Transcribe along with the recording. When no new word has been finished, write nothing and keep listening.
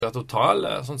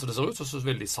Total, sånn som det ser ut, så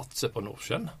vil de satse på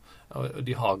Nordsjøen.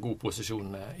 De har god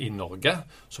posisjon i Norge,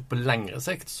 så på lengre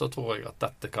sikt så tror jeg at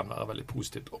dette kan være veldig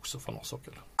positivt også for norsk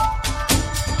sokkel.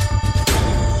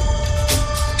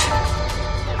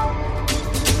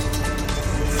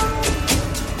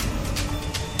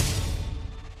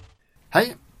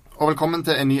 Hei, og velkommen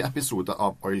til en ny episode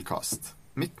av Oilcast.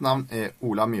 Mitt navn er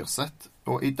Ola Myrseth,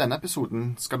 og i denne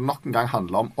episoden skal det nok en gang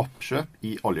handle om oppkjøp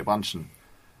i oljebransjen.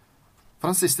 For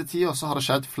den siste tiden så har det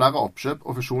skjedd flere oppkjøp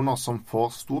og fusjoner som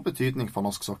får stor betydning for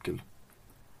norsk sokkel.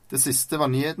 Det siste var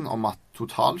nyheten om at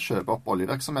Total kjøper opp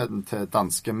oljevirksomheten til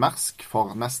danske Maersk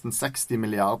for nesten 60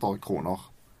 milliarder kroner.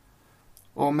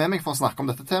 Og med meg for å snakke om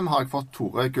dette temaet har jeg fått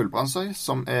Tore Gulbrandsøy,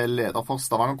 som er leder for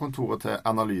Stavanger-kontoret til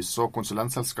analyse- og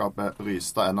konsulentselskapet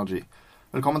Rystad Energy.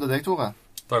 Velkommen til deg, Tore.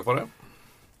 Takk for det.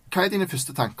 Hva er dine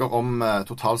første tanker om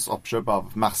Totals oppkjøp av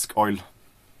Maersk Oil?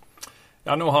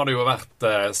 Ja, nå har det jo vært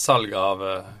salg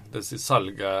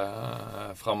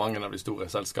fra mange av de store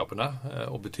selskapene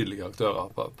og betydelige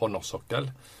aktører på norsk sokkel.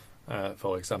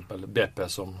 For eksempel BP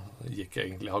som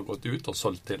egentlig har gått ut og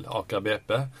solgt til Aker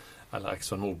BP, eller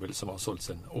Exxon Mobil som har solgt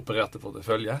sin opererte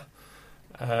portefølje.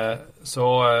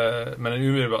 Men den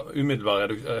umiddelbare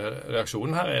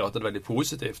reaksjonen her er jo at det er veldig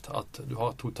positivt at du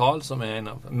har Total, som er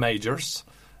en av majors,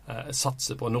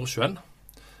 satser på Nordsjøen.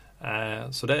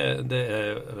 Så det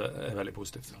er veldig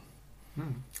positivt.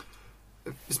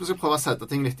 Hvis vi skal prøve å sette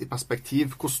ting litt i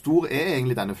perspektiv, hvor stor er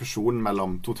egentlig denne fusjonen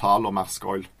mellom Total og Maersk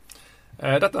Oil?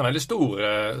 Dette er en veldig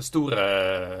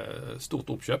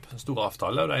stort oppkjøp, en stor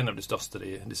avtale, og det er en av de største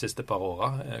de siste par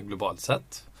årene, globalt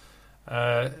sett.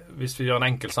 Hvis vi gjør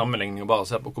en enkel sammenligning og bare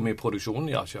ser på hvor mye produksjon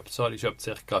de har kjøpt, så har de kjøpt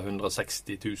ca.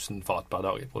 160 000 fat per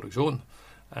dag i produksjon.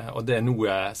 Og det er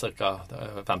noe ca.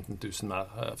 15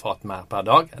 000 fat mer per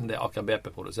dag enn det Aker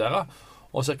BP produserer,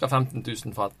 og ca. 15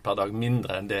 000 fat per dag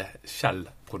mindre enn det Shell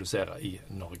produserer i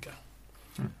Norge.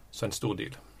 Så en stor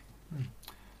deal.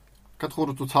 Hva tror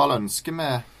du Total ønsker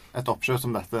med et oppkjøp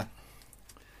som dette?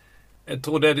 Jeg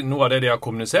tror noe av det de har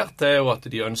kommunisert er jo at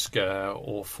de ønsker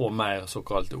å få mer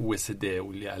såkalt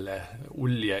OECD-olje, eller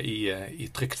olje i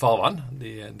trygt farvann.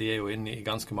 De er jo inne i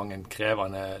ganske mange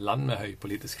krevende land med høy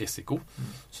politisk risiko,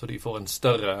 så de får en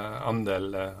større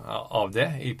andel av det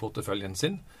i porteføljen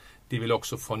sin. De vil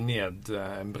også få ned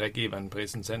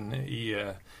break-even-prisen sin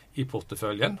i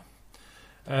porteføljen.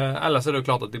 Ellers er det jo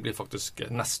klart at de blir faktisk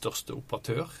nest største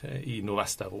operatør i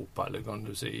Nordvest-Europa, eller kan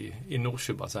du si i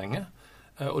Nordsjøbassenget.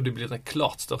 Og de blir den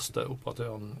klart største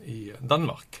operatøren i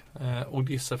Danmark. Og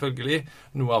de selvfølgelig,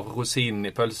 noe av rosinen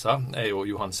i pølsa er jo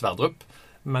Johan Sverdrup,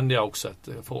 men de har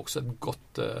får også et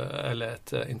godt, eller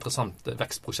et interessant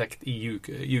vekstprosjekt i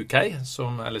UK,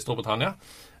 eller Storbritannia,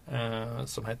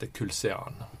 som heter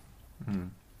Kulsean.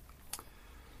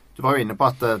 Du var jo inne på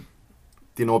at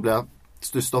de nå blir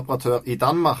største operatør i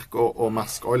Danmark, og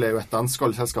Maersk Oil er jo et dansk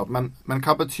oljeselskap. Men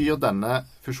hva betyr denne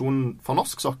fusjonen for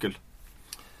norsk sokkel?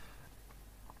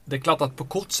 Det er klart at på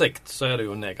kort sikt så er det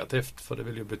jo negativt, for det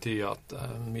vil jo bety at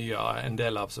en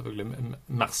del av selvfølgelig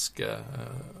Maersk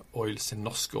Oil sin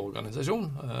norske organisasjon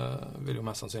vil jo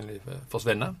mest sannsynlig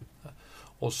forsvinne.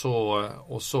 Og så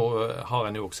har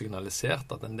en jo også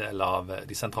signalisert at en del av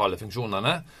de sentrale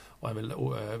funksjonene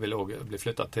vil også bli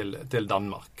flyttet til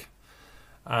Danmark.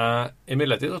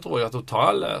 Imidlertid tror jeg at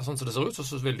Total, sånn som det ser ut,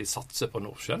 så vil de satse på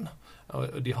Nordsjøen.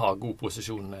 De har god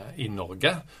posisjon i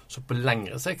Norge, så på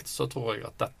lengre sikt så tror jeg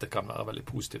at dette kan være veldig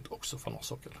positivt også for norsk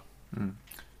sokkel.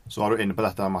 Så var du inne på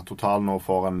dette med at Total nå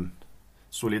får en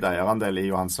solid eierandel i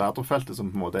Johan Sverdrup-feltet, som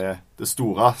på en måte er det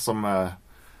store som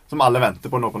alle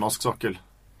venter på nå på norsk sokkel.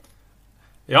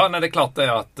 Ja, det er klart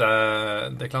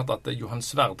at Johan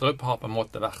Sverdrup har på en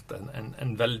måte vært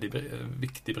en veldig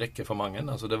viktig brikke for mange.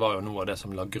 Altså, det var jo noe av det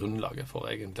som la grunnlaget for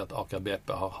egentlig at Aker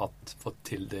BP har fått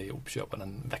til det i oppkjøpet,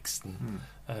 den veksten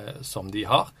som de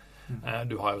har.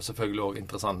 Du har jo selvfølgelig også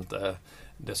interessant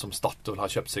det som Statoil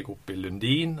har kjøpt seg opp i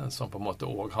Lundin, som på en måte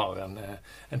også har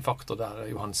en faktor der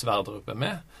Johan Sverdrup er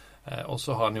med. Og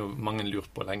så har jo mange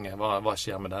lurt på lenge hva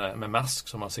skjer med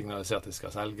Maersk, som har signalisert at de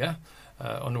skal selge.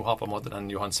 Og nå har på en måte den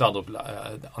Johan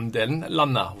Sverdrup-andelen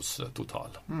landet hos Total.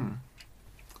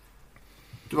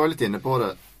 Du var litt inne på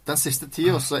det. Den siste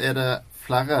tiden så er det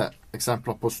flere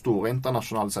eksempler på store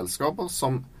internasjonale selskaper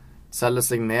som selger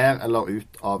seg ned eller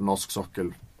ut av norsk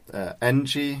sokkel.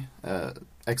 Engie,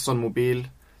 Exxon Mobil,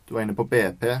 du var inne på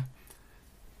BP.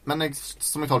 Men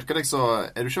som jeg tolker deg, så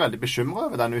er du ikke veldig bekymret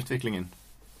over den utviklingen?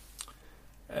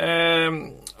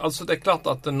 Altså det er klart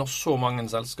at når så mange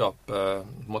selskap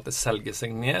måtte selge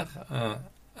seg ned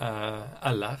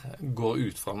eller går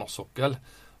ut fra norsk sokkel,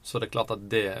 så det er klart at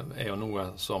det er jo noe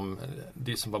som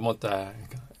de som på en måte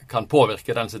kan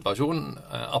påvirke den situasjonen,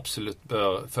 absolutt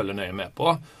bør følge nøye med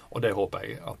på, og det håper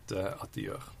jeg at de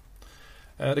gjør.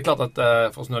 Det er klart at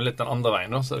for å snu litt den andre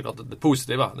veien, så er det klart at det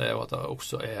positive det er jo at det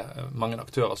også er mange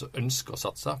aktører som ønsker å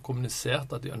satse,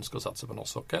 kommunisert at de ønsker å satse på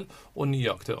norsk sokkel, og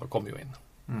nye aktører kommer jo inn.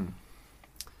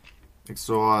 Jeg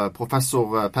så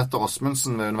professor Petter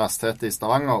Osmundsen ved Universitetet i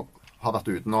Stavanger har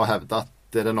vært uten å hevde at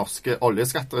det er det norske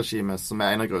oljeskatteregimet som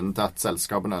er en av grunnene til at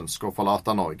selskapene ønsker å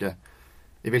forlate Norge.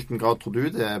 I hvilken grad tror du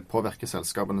det påvirker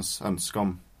selskapenes ønske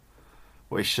om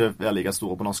å ikke være like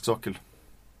store på norsk sokkel?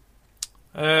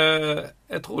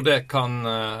 Jeg tror det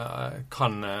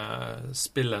kan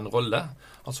spille en rolle.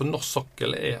 Altså norsk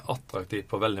sokkel er attraktiv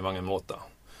på veldig mange måter.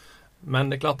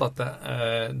 Men det er klart at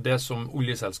det som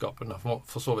oljeselskapene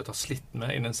for så vidt har slitt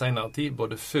med i den senere tid,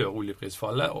 både før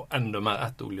oljeprisfallet og enda mer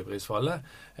etter oljeprisfallet,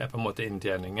 er på en måte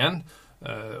inntjeningen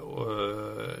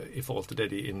i forhold til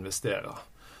det de investerer.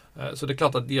 Så det er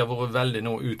klart at de har vært veldig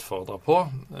nå utfordret på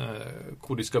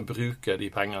hvor de skal bruke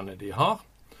de pengene de har.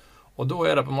 Og da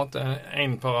er det på en måte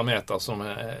en parameter som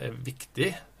er viktig,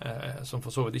 som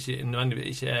for så vidt ikke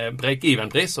nødvendigvis ikke er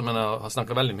break-even-pris, som en har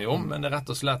snakket veldig mye om, men det er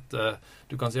rett og slett,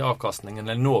 du kan si avkastningen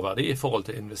eller nåverdi i forhold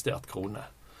til investert krone.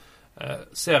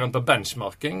 Ser en på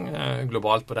benchmarking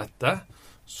globalt på dette,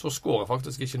 så skårer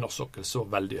faktisk ikke norsk sokkel så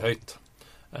veldig høyt.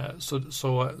 Så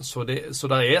det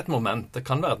er et moment, det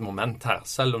kan være et moment her,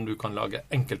 selv om du kan lage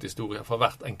enkelthistorier for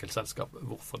hvert enkelt selskap,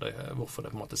 hvorfor det på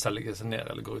en måte selger seg ned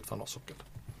eller går ut fra norsk sokkel.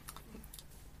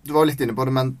 Du var litt inne på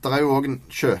det, men det er jo også en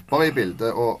kjøper i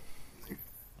bildet, og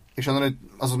jeg skjønner det,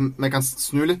 altså vi kan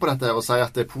snu litt på dette og si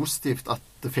at det er positivt at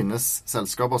det finnes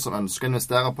selskaper som ønsker å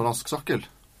investere på norsk sokkel.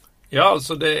 Ja,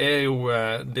 altså det er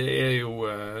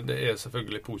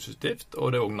selvfølgelig positivt, og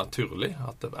det er også naturlig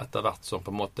at etter hvert som på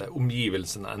en måte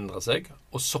omgivelsene endrer seg,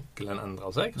 og sokkelen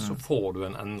endrer seg, så får du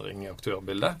en endring i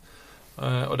aktørbildet.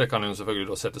 Og det kan jo selvfølgelig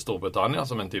da se til Storbritannia,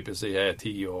 som en typisk er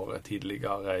 10 år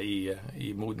tidligere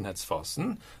i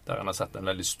modenhetsfasen, der en har sett en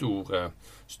veldig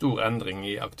stor endring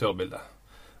i aktørbildet.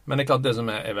 Men det er klart det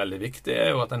som er veldig viktig,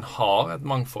 er jo at en har et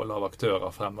mangfold av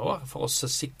aktører fremover, for å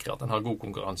sikre at en har god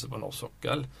konkurranse på norsk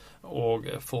sokkel, og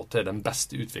får til den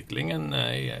beste utviklingen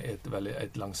i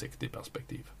et langsiktig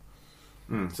perspektiv.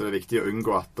 Så det er viktig å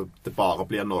unngå at det bare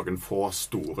blir noen få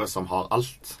store som har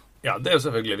alt. Ja, det er jo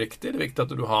selvfølgelig viktig. Det er viktig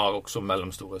at du har også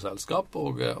mellomstore selskap,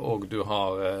 og du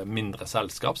har mindre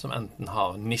selskap som enten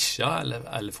har nisjer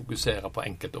eller fokuserer på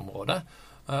enkeltområder.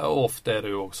 Og ofte er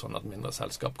det jo også sånn at mindre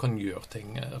selskap kan gjøre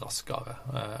ting raskere,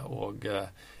 og er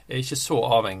ikke så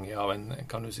avhengig av en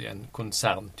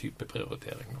konserntype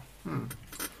prioritering.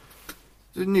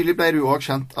 Nylig ble det jo også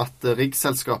kjent at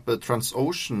riggselskapet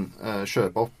Transocean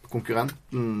kjøper opp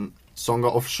konkurrenten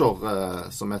Songa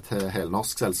Offshore, som er et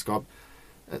helnorsk selskap.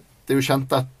 Det er jo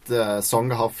kjent at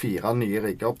Songa har 4 nye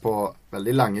rigger på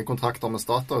veldig lange kontrakter med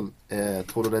Statoil.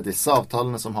 Tror du det er disse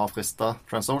avtalene som har fristet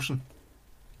Transocean?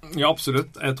 Ja,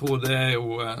 absolutt. Jeg tror det er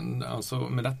jo, altså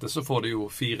med dette så får de jo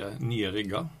 4 nye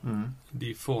rigger.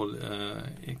 De får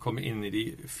komme inn i de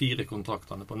 4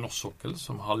 kontraktene på norsk sokkel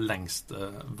som har lengst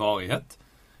varighet.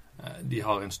 De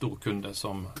har en stor kunde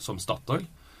som Statoil.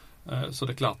 Så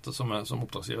det er klart, som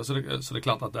oppdragsgiver, så det er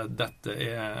klart at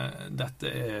dette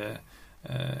er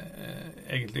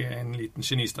egentlig en liten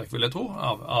genistrek, vil jeg tro,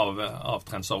 av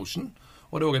Transocean.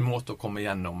 Og det er også en måte å komme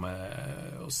gjennom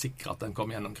og sikre at den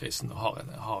kommer gjennom krisen og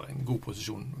har en god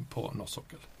posisjon på norsk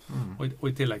sokkel. Og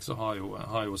i tillegg så har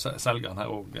jo selgeren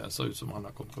her også ser ut som han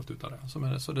har kommet godt ut av det. Så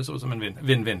det ser ut som en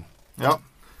vinn-vinn. Ja.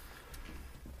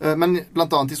 Men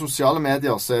blant annet i sosiale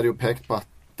medier så er det jo pekt på at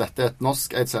dette er et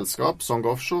norsk eid selskap,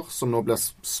 Songa Offshore, som nå blir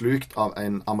slukt av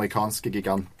en amerikansk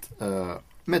gigant,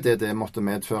 med det måtte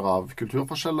medføre av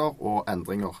kulturforskjeller og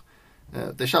endringer.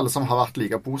 Det er ikke alle som har vært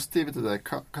like positive til det.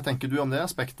 Hva tenker du om det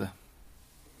aspektet?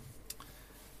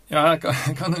 Ja,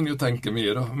 her kan en jo tenke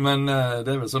mye da. Men det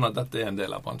er vel sånn at dette er en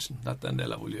del av bransjen. Dette er en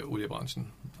del av oljebransjen.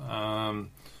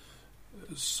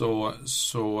 Så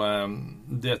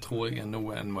det tror jeg er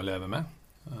noe en må leve med.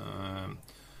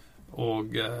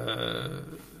 Og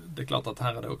det er klart at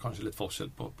her er det jo kanskje litt forskjell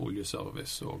på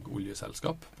oljeservice og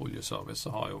oljeselskap. På oljeservice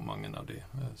så har jo mange av de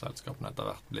selskapene etter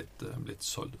hvert blitt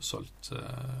solgt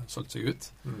seg ut.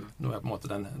 Nå er på en måte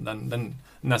den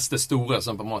neste store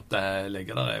som på en måte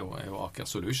ligger der er jo Aker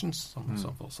Solutions,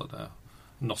 som fortsatt er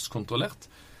norsk kontrollert.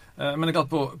 Men det er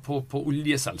klart på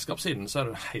oljeselskapssiden så er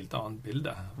det et helt annet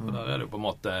bilde. For der er det jo på en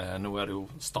måte, nå er det jo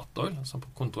Statoil som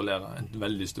kontrollerer en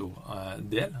veldig stor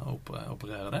del og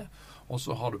opererer det. Og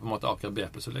så har du på en måte Aker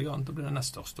BP som ligger an til å bli den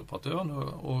nest største operatøren,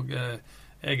 og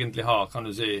egentlig har, kan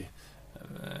du si,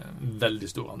 veldig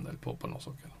stor andel på norsk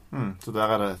sokkel. Så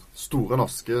der er det store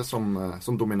norske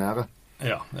som dominerer?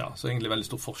 Ja, så egentlig veldig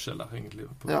stor forskjell der, egentlig,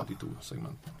 på de to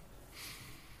segmentene.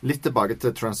 Litt tilbake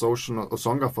til Transocean og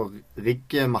Songa, for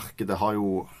riggmarkedet har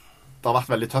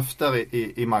vært veldig tøft der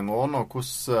i mange år nå.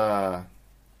 Hvordan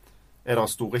er det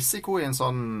stor risiko i et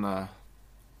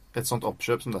sånt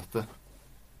oppkjøp som dette?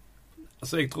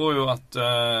 Altså, jeg tror jo at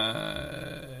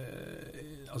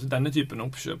denne typen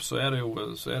oppkjøp, så er det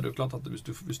jo klart at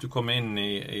hvis du kommer inn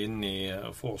i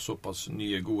og får såpass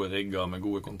nye, gode rigger med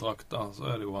gode kontrakter, så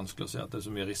er det jo vanskelig å si at det er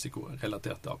så mye risiko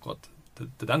relatert til akkurat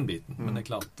til den biten. Men det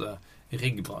er klart,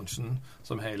 riggbransjen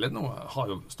som helhet nå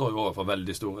står jo overfor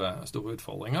veldig store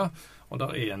utfordringer, og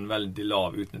der er en veldig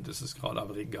lav utnyttelsesgrad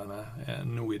av riggene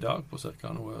nå i dag, på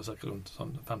cirka rundt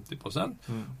sånn 50%,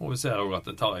 og vi ser jo at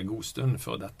det tar en god stund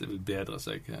før dette vil bedre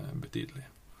seg betydelig.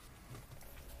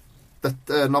 Nå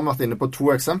har vi vært inne på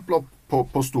 2 eksempler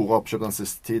på store oppkjøp den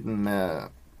siste tiden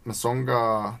med Songa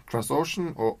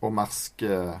Transocean og Maersk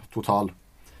Total.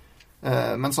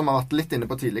 Men som vi har vært litt inne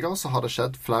på tidligere, så har det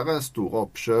skjedd flere store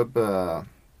oppkjøp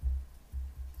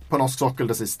på norsk sokkel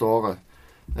det siste året.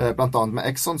 Blant annet med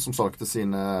Exxon, som solgte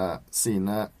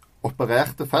sine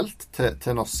opererte felt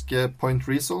til norske Point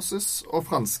Resources, og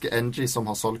franske Engie, som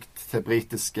har solgt til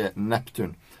britiske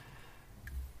Neptune.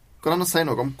 Kan du si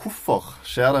noe om hvorfor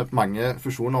skjer det mange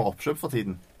fusjoner og oppkjøp for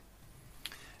tiden?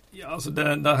 Ja, altså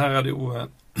her er det jo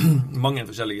mange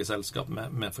forskjellige selskap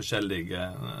med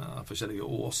forskjellige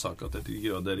årsaker til at de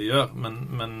gjør det de gjør,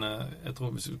 men jeg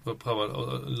tror hvis vi prøver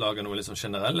å lage noe liksom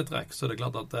generelle trekk, så er det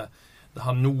klart at det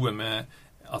har noe med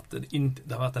at det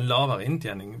har vært en lavere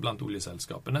inntjening blant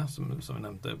oljeselskapene, som vi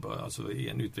nevnte, altså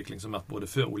i en utvikling som har vært både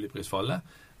før oljeprisfallet,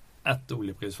 etter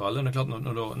oljeprisfallet. Det er klart,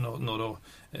 når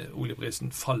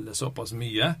oljeprisen faller såpass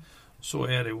mye, så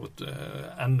er det jo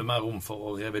enda mer rom for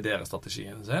å revidere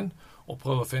strategien sin, og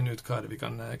prøve å finne ut hva er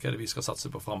det vi skal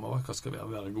satse på fremover, hva skal vi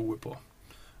være gode på.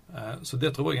 Så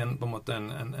det tror jeg på en måte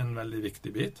en veldig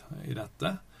viktig bit i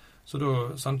dette. Så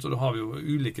da har vi jo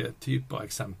ulike typer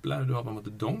eksempler. Du har på en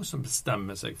måte Dong som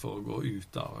bestemmer seg for å gå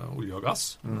ut av olje og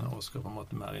gass, og skal på en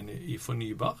måte mer inn i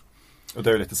fornybar. Og det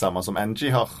er jo litt det samme som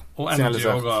Engie har signalisert. Og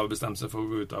Engie også har bestemt seg for å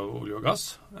gå ut av olje og gass.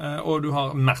 Og du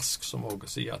har Maersk som også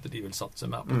sier at de vil satse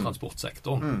mer på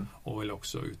transportsektoren, og vil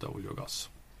også ut av olje og gass.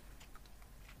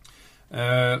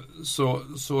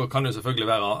 Så kan det selvfølgelig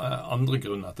være andre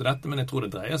grunner til dette, men jeg tror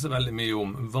det dreier seg veldig mye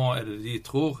om hva er det de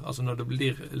tror. Altså når det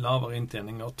blir lavere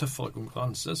inntjening og tøffere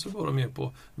konkurranse, så går det mye på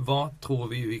hva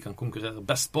tror vi kan konkurrere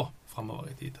best på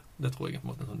fremover i tid. Det tror jeg er på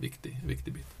en måte en sånn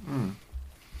viktig bit.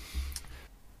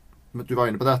 Du var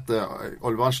inne på det at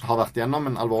oljebransjen har vært gjennom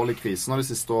en alvorlig krise nå de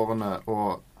siste årene,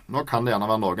 og nå kan det gjerne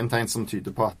være noen tegn som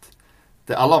tyder på at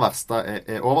det aller verste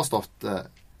er overstått.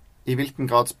 I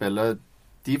hvilken grad spiller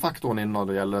de faktorene inn når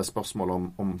det gjelder spørsmål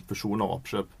om fusjoner og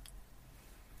oppkjøp?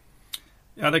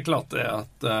 Ja, det er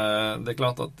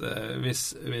klart at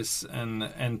hvis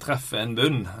en treffer en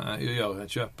bunn, gjør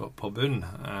et kjøp på bunn,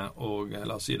 og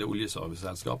la oss si det er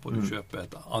oljeserviceselskap, og du kjøper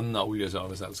et annet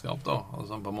oljeserviceselskap da,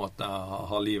 som på en måte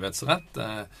har livets rett,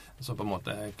 som på en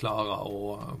måte klarer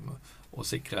å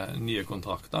sikre nye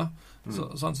kontrakter, så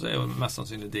er jo mest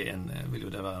sannsynlig vil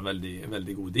jo det være en veldig,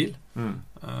 veldig god deal.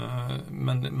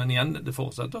 Men igjen, det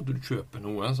forutsetter at du kjøper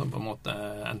noe som på en måte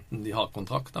enten de har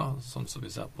kontrakter, sånn som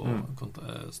vi ser på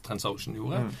Transocean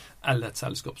gjorde, eller et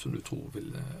selskap som du tror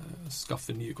vil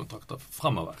skaffe nye kontrakter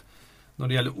fremover. Når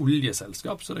det gjelder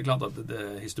oljeselskap, så er det klart at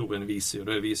historien viser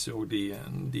jo de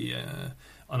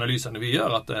analysene vi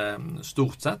gjør, at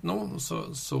stort sett nå så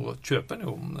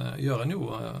gjør en jo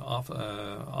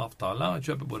avtaler,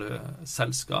 kjøper både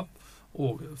selskap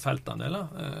og feltandeler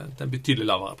til en betydelig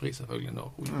lavere pris, selvfølgelig,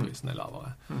 når oljeprisen er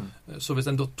lavere. Så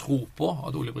hvis en da tror på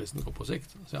at oljeprisen går på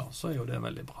sikt, så er jo det en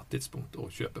veldig bra tidspunkt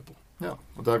å kjøpe på. Ja,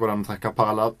 og der går det an å trekke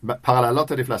paralleller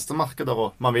til de fleste markeder,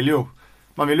 og man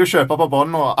vil jo kjøpe på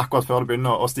bånd akkurat før det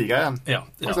begynner å stige igjen. Ja.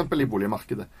 For eksempel i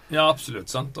boligmarkedet. Ja, absolutt.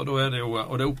 Sant? Og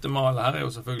det optimale her er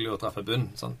jo selvfølgelig å treffe bunn.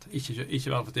 Sant?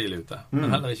 Ikke være for tidlig ute,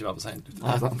 men heller ikke være for sent ute.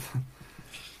 Nei, sant.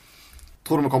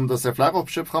 Tror du vi kommer til å se flere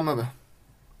oppkjøp fremover?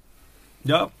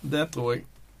 Ja, det tror jeg.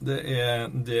 Det er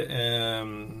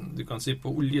du kan si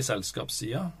på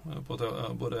oljeselskapssiden,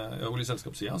 både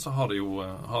oljeselskapssiden, så har det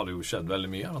jo skjedd veldig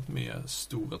mye. Det har vært mye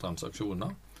store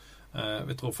transaksjoner.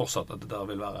 Vi tror fortsatt at det der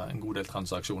vil være en god del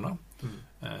transaksjoner.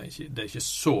 Det er ikke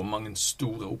så mange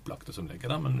store opplagte som ligger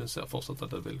der, men vi ser fortsatt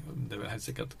at det vil helt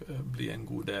sikkert bli en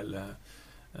god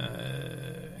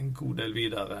del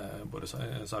videre både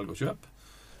salg og kjøp.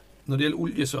 Når det gjelder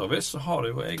oljeservice, så har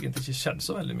det jo egentlig ikke skjedd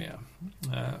så veldig mye.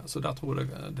 Så der tror jeg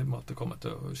det måtte komme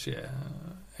til å skje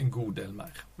en god del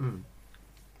mer.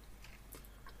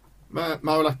 Vi har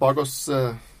jo lagt bak oss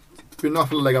begynner i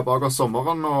hvert fall å legge bak oss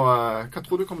sommeren, og hva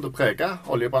tror du kommer til å prege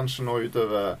oljebransjen nå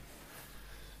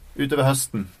utover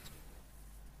høsten?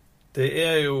 Det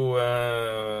jo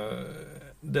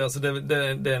det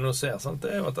jeg nå ser, sant,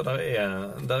 det jo at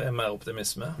det mer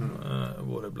optimisme,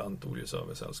 både blant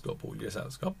oljeserviceselskap og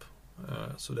oljeselskap,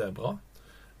 så det bra.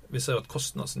 Vi ser at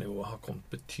kostnadsnivået har kommet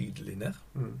betydelig ned.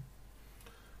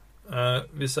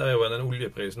 Vi ser jo en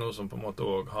oljepris nå som på en måte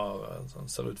også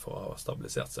ser ut for å ha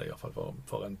stabilisert seg, i hvert fall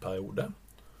for en periode.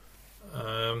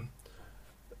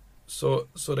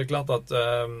 Så det klart at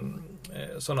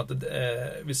sånn at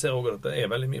vi ser også at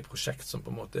det veldig mye prosjekt som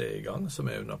på en måte i gang,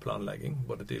 som under planlegging,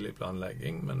 både tidlig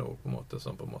planlegging, men også på en måte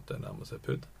som på en måte nærmer seg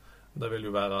PUD. Det vil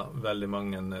jo være veldig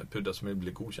mange pudder som vil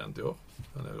bli godkjent i år.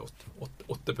 Det vel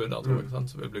 8 pudder, tror jeg, sant,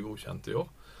 som vil bli godkjent i år.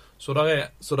 Så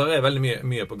der veldig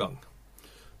mye på gang.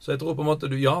 Så jeg tror på en måte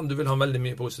du vil ha veldig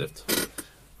mye positivt.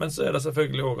 Men så det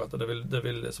selvfølgelig også at det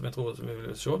vil som jeg tror vi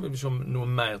vil se noe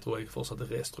mer, tror jeg, fortsatt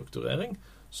restrukturering,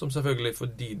 som selvfølgelig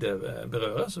fordi det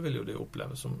berører, så vil jo det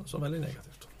oppleves som veldig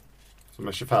negativt. Så vi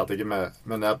ikke ferdige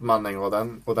med nedbemanning og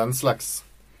den slags?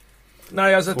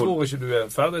 Nei, jeg tror ikke du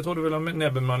ferdig. Jeg tror du vil ha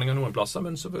nedbemanning av noen plasser,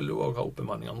 men så vil du også ha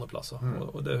oppbemanning andre plasser.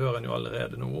 Og det hører en jo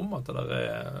allerede noe om, at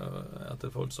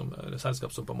det folk det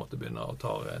selskap som på en måte begynner å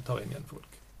ta inn igjen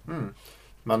folk.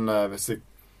 Men hvis jeg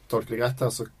tolker det greit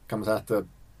her, så kan vi si at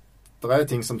det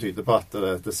ting som tyder på at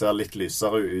det ser litt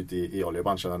lysere ut i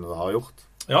oljebransjen enn det har gjort.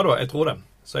 Ja da, jeg tror det.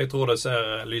 Så jeg tror det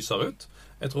ser lysere ut.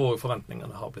 Jeg tror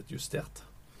forventningene har blitt justert.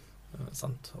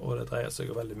 Sant? Og det dreier seg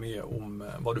jo veldig mye om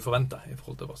hva du forventer i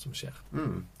forhold til hva som skjer.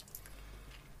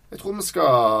 Jeg tror vi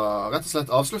skal rett og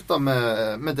slett avslutte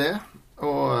med det.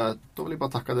 Og da vil jeg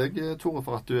bare takke deg, Tore,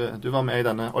 for at du var med i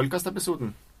denne Oilcast-episoden.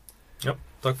 Ja,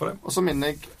 takk for det. Og så minner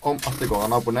jeg om at det går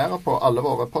an å abonnere på alle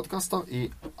våre podcaster i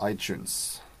iTunes.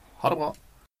 Ha det bra.